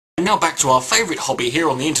Now back to our favourite hobby here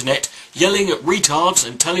on the internet, yelling at retards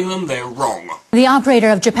and telling them they're wrong. The operator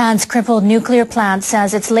of Japan's crippled nuclear plant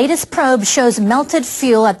says its latest probe shows melted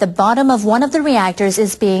fuel at the bottom of one of the reactors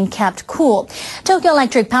is being kept cool. Tokyo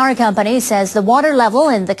Electric Power Company says the water level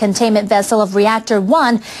in the containment vessel of Reactor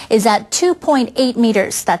 1 is at 2.8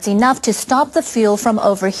 meters. That's enough to stop the fuel from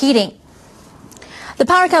overheating. The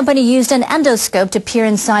power company used an endoscope to peer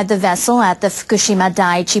inside the vessel at the Fukushima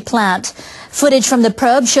Daiichi plant. Footage from the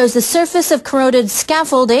probe shows the surface of corroded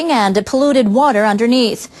scaffolding and polluted water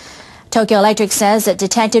underneath. Tokyo Electric says it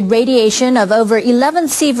detected radiation of over 11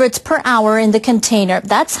 sieverts per hour in the container.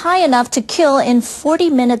 That's high enough to kill in 40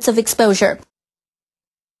 minutes of exposure.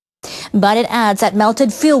 But it adds that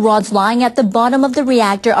melted fuel rods lying at the bottom of the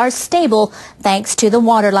reactor are stable thanks to the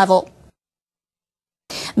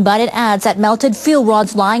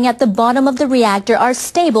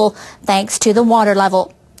water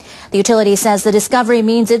level. The utility says the discovery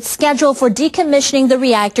means its schedule for decommissioning the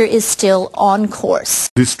reactor is still on course.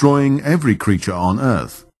 Destroying every creature on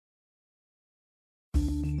Earth.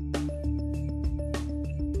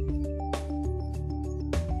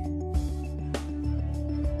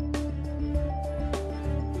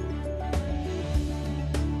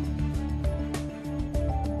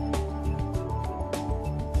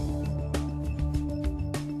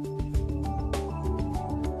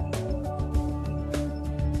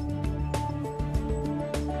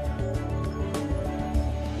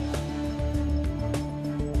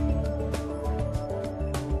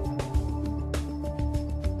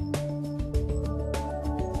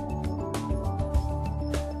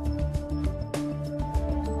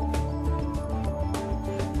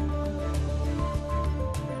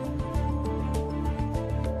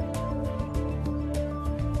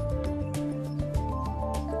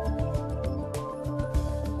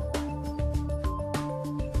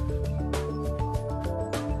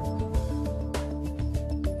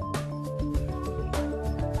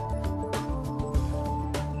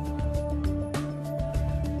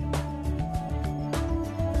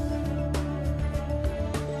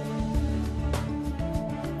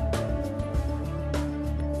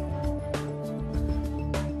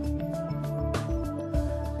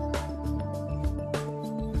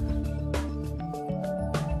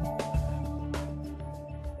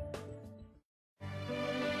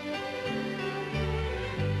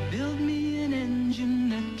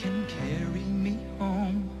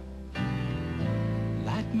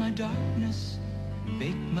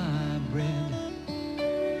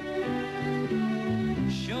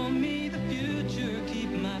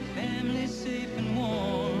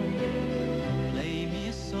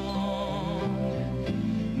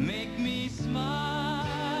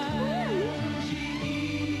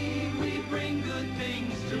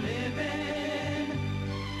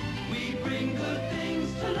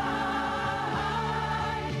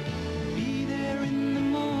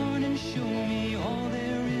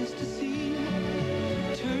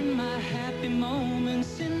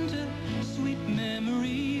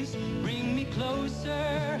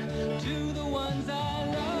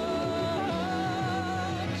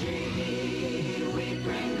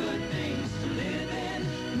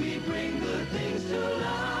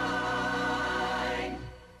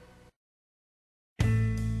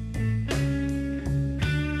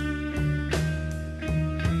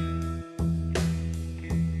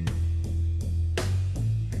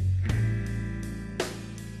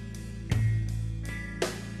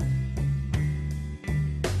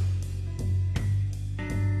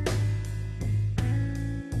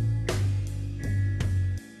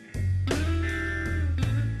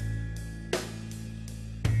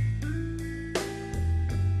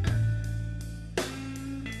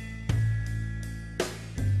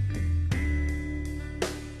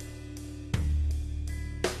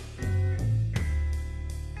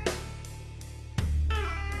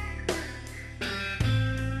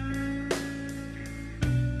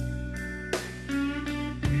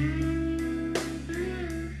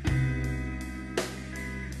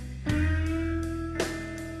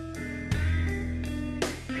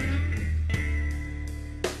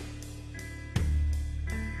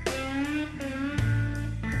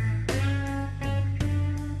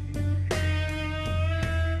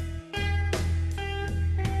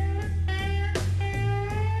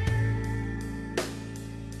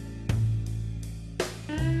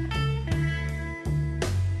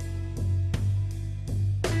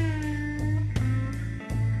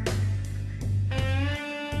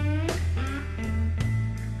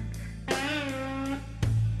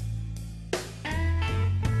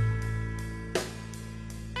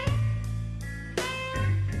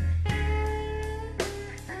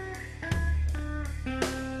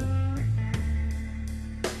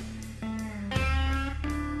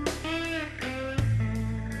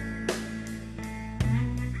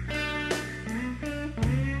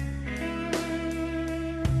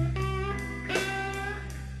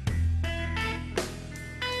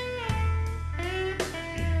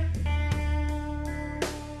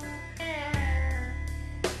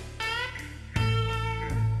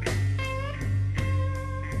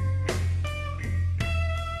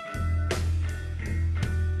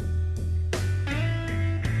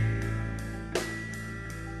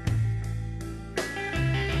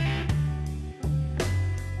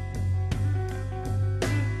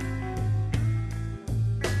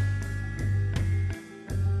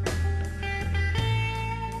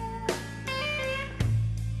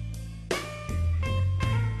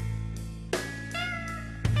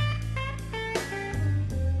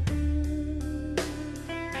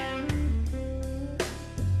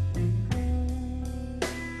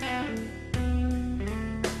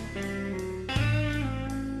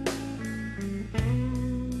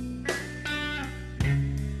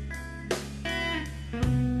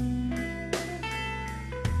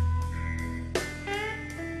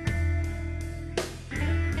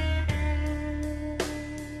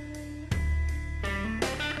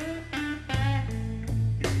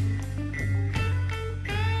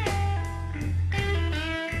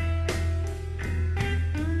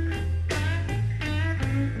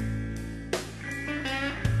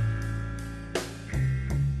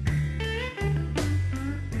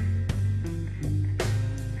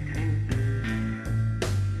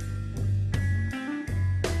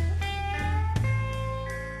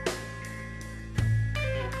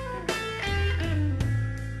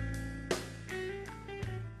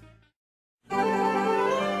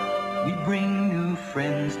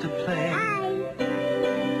 friends to play.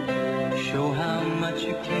 Show how much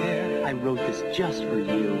you care. I wrote this just for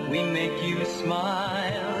you. We make you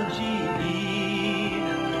smile, gee.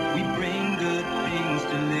 We bring good things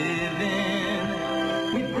to live in.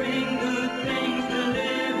 We bring good things to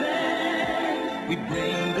live in. We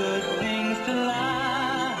bring good things to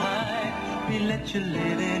life. We let you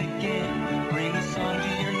live it again. Bring a song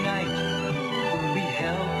to your night. We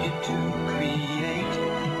help you to create.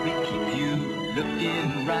 We keep you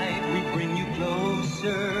looking right. We bring you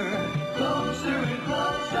closer.